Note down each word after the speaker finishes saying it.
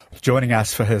Joining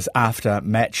us for his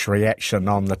after-match reaction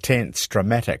on the tense,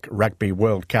 dramatic Rugby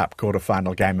World Cup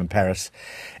quarter-final game in Paris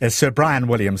is Sir Bryan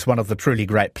Williams, one of the truly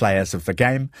great players of the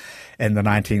game. In the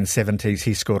 1970s,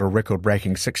 he scored a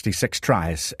record-breaking 66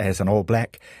 tries as an All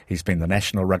Black. He's been the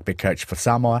national rugby coach for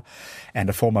Samoa and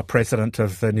a former president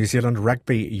of the New Zealand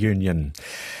Rugby Union.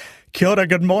 Kia ora,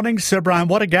 good morning, Sir Bryan.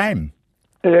 What a game.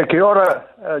 Yeah, kia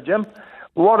ora, Jim.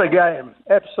 What a game.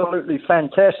 Absolutely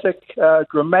fantastic,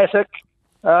 dramatic.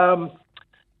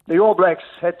 The All Blacks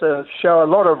had to show a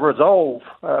lot of resolve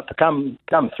to come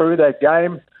through that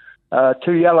game.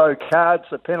 2 yellow cards,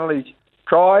 a penalty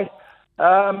try,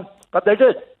 but they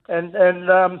did, and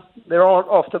they're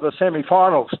off to the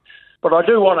semi-finals. But I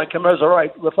do want to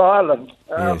commiserate with Ireland.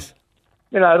 Yes.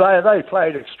 You know, they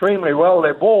played extremely well.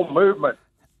 Their ball movement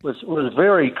was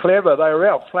very clever. They were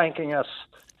outflanking us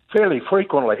fairly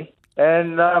frequently,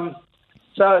 and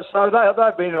So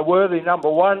they've been a worthy number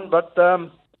one, but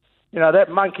you know, that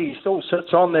monkey still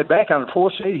sits on their back,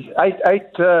 unfortunately,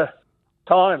 eight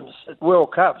times at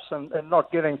World Cups and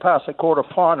not getting past the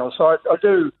quarter-final. So I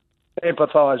do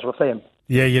empathise with them.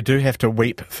 Yeah, you do have to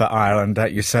weep for Ireland,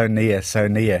 don't you? So near, so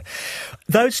near.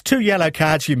 Those 2 yellow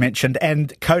cards you mentioned,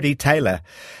 and Cody Taylor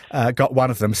got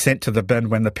one of them sent to the bin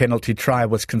when the penalty try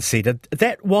was conceded.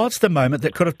 That was the moment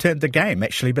that could have turned the game,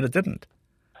 actually, but it didn't.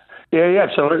 Yeah, you're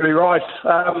absolutely right.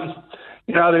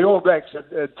 You know, the All Blacks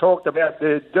had talked about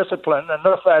their discipline, and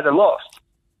if they'd have lost,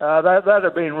 they'd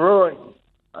have been ruining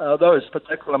those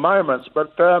particular moments.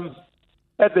 But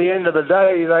at the end of the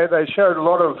day, they showed a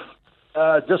lot of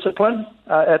discipline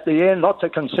at the end, not to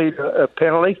concede a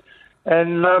penalty.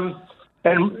 And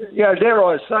you know, dare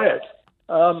I say it,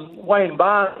 Wayne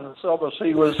Barnes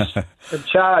obviously was in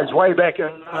charge way back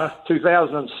in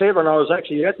 2007. I was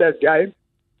actually at that game,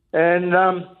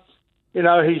 and you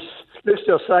know, let's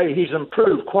just say he's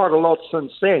improved quite a lot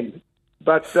since then,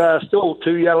 but still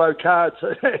 2 yellow cards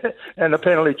and a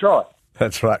penalty try.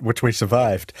 That's right, which we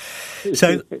survived.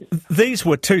 So these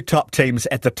were 2 top teams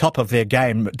at the top of their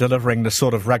game, delivering the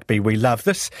sort of rugby we love.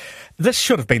 This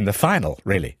should have been the final,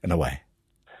 really, in a way.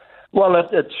 Well,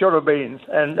 it should have been,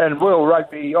 and World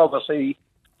Rugby obviously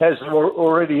has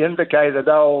already indicated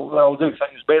they'll do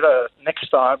things better next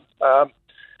time.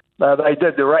 They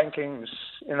did the rankings,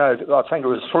 you know, I think it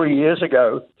was 3 years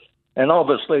ago, and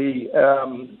obviously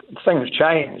things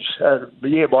change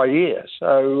year by year.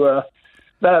 So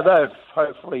they've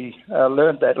hopefully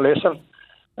learned that lesson.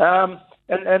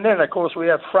 And then, of course, we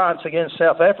have France against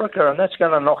South Africa, and that's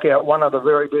going to knock out one of the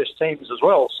very best teams as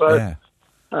well. So,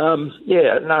 a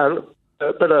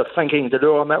bit of thinking to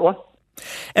do on that one.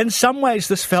 In some ways,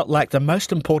 this felt like the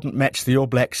most important match the All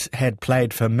Blacks had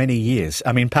played for many years.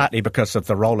 I mean, partly because of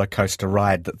the roller coaster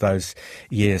ride that those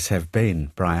years have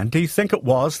been, Bryan. Do you think it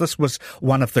was? This was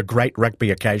one of the great rugby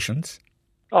occasions?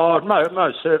 Oh,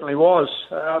 most certainly was.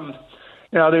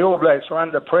 You know, the All Blacks were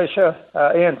under pressure.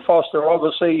 Ian Foster,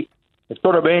 obviously, it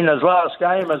could have been his last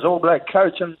game as All Black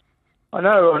coach. And I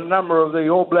know a number of the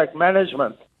All Black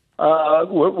management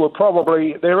were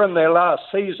probably, they're in their last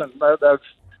season.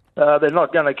 They're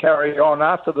not going to carry on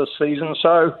after the season,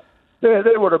 so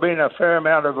there would have been a fair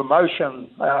amount of emotion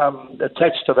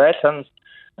attached to that, and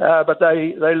but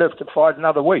they lived to fight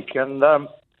another week, and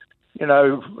you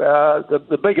know,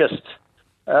 the biggest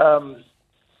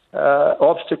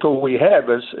obstacle we have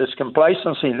is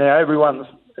complacency. Now everyone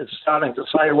is starting to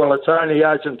say, well, it's only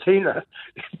Argentina,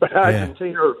 but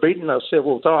Argentina have beaten us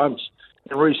several times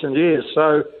in recent years,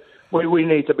 so we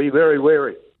need to be very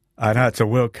wary. I know, it's a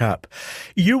World Cup.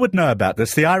 You would know about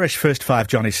this. The Irish first five,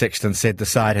 Johnny Sexton, said the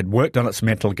side had worked on its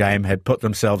mental game, had put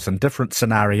themselves in different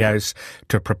scenarios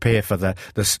to prepare for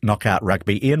this knockout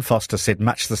rugby. Ian Foster said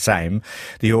much the same.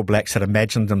 The All Blacks had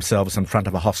imagined themselves in front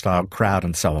of a hostile crowd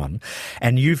and so on.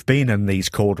 And you've been in these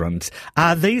cauldrons.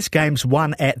 Are these games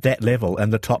won at that level in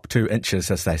the top 2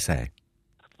 inches, as they say?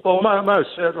 Well, most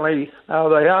certainly they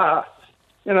are.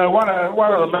 You know, one of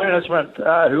the management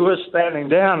who is standing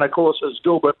down, of course, is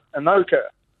Gilbert Anoka,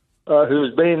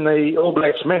 who's been the All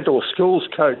Blacks mental skills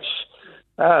coach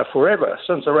forever,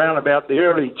 since around about the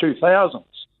early 2000s.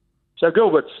 So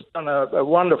Gilbert's done a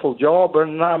wonderful job,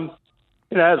 and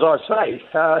you know, as I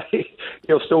say,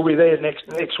 he'll still be there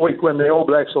next week when the All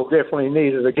Blacks will definitely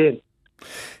need it again.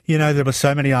 You know, there were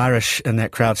so many Irish in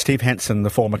that crowd. Steve Hansen,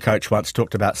 the former coach, once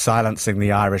talked about silencing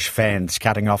the Irish fans,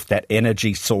 cutting off that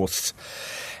energy source.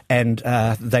 And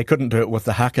they couldn't do it with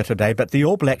the haka today, but the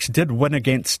All Blacks did win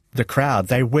against the crowd.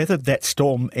 They weathered that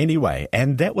storm anyway,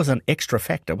 and that was an extra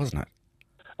factor, wasn't it?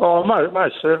 Well,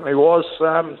 most certainly was.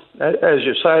 As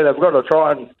you say, they've got to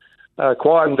try and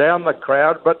quieten down the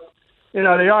crowd, but, you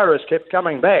know, the Irish kept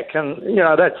coming back, and, you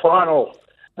know, that final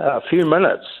few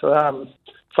minutes,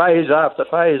 phase after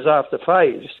phase after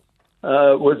phase,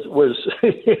 was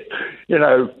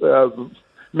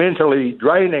mentally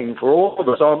draining for all of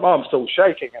us. I'm still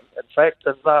shaking, in fact.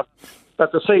 And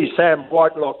but to see Sam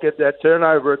Whitelock get that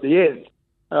turnover at the end,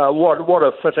 what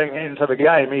a fitting end to the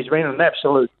game. He's been an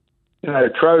absolute,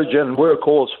 Trojan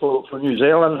workhorse for New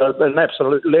Zealand, an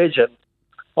absolute legend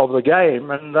of the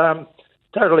game, and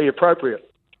totally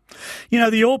appropriate.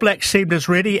 The All Blacks seemed as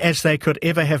ready as they could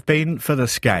ever have been for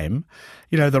this game.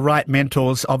 The right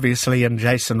mentors, obviously, in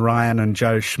Jason Ryan and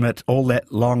Joe Schmidt, all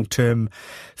that long-term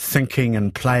thinking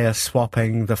and player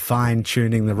swapping, the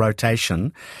fine-tuning, the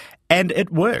rotation, and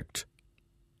it worked.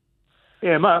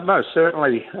 Yeah, most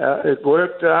certainly it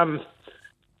worked.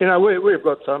 We've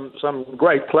got some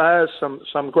great players,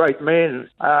 some great men,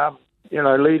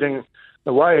 leading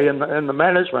the way in the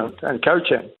management and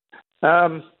coaching.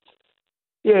 So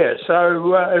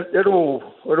it all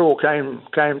came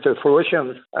to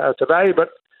fruition today. But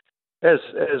as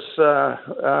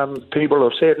people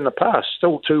have said in the past,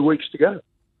 still 2 weeks to go.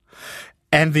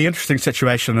 And the interesting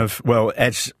situation of,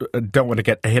 don't want to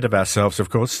get ahead of ourselves, of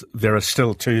course, there are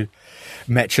still 2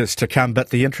 matches to come,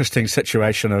 but the interesting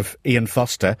situation of Ian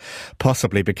Foster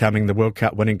possibly becoming the World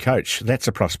Cup winning coach, that's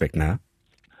a prospect now.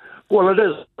 Well, it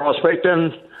is a prospect,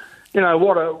 and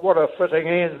what a fitting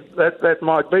end that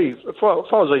might be.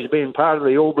 Fozzie's been part of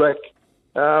the All Black,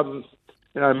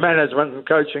 management and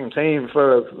coaching team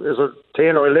for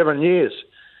 10 or 11 years.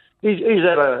 He's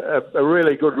had a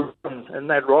really good run in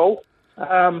that role.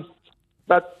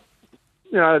 But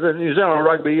the New Zealand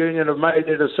Rugby Union have made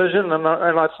their decision, and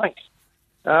I think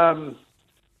so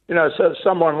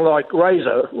someone like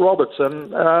Razor Robertson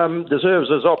deserves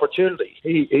his opportunity.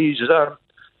 He's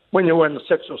when you win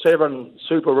 6 or 7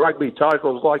 Super Rugby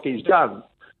titles like he's done,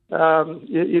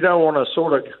 you don't want to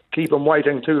sort of keep him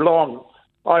waiting too long,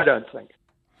 I don't think.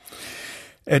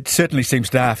 It certainly seems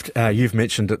daft. You've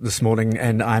mentioned it this morning,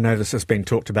 and I know this has been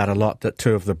talked about a lot, that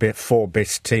 2 of the 4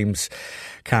 best teams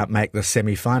can't make the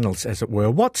semi-finals, as it were.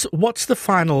 What's the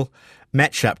final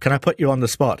matchup? Can I put you on the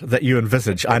spot that you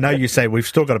envisage? I know you say we've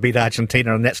still got to beat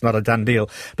Argentina and that's not a done deal,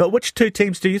 but which 2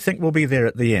 teams do you think will be there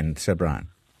at the end, Sir Bryan?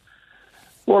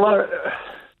 Well,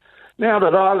 now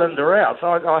that Ireland are out,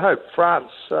 I hope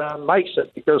France makes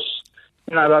it, because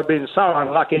they've been so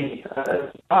unlucky in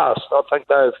the past. I think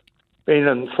they've been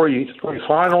in three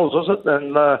finals, is it?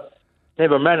 And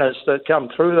never managed to come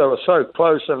through. They were so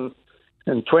close in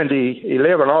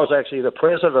 2011. I was actually the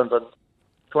president in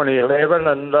 2011,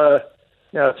 and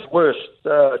it's the worst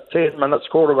 10 minutes,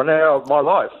 quarter of an hour of my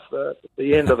life at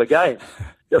the end of the game,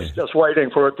 just waiting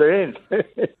for it to end.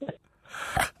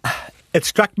 It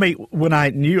struck me when I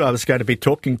knew I was going to be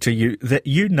talking to you that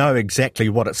you know exactly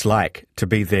what it's like to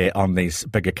be there on these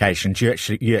big occasions. You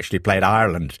actually played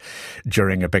Ireland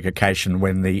during a big occasion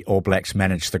when the All Blacks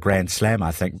managed the Grand Slam,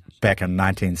 I think, back in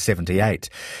 1978.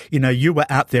 You were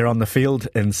out there on the field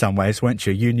in some ways, weren't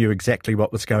you? You knew exactly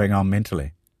what was going on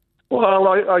mentally. Well,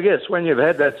 I guess when you've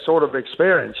had that sort of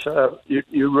experience,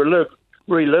 you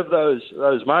relive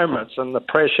those moments and the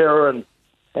pressure and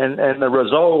the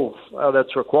resolve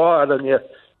that's required, and you're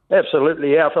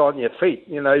absolutely out on your feet.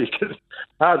 You can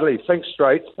hardly think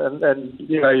straight, and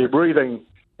you're breathing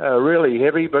really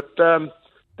heavy, but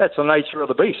that's the nature of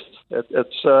the beast.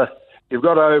 It's you've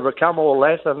got to overcome all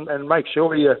that and make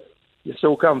sure you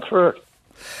still come through it.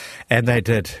 And they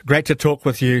did. Great to talk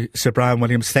with you, Sir Bryan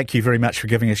Williams. Thank you very much for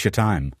giving us your time.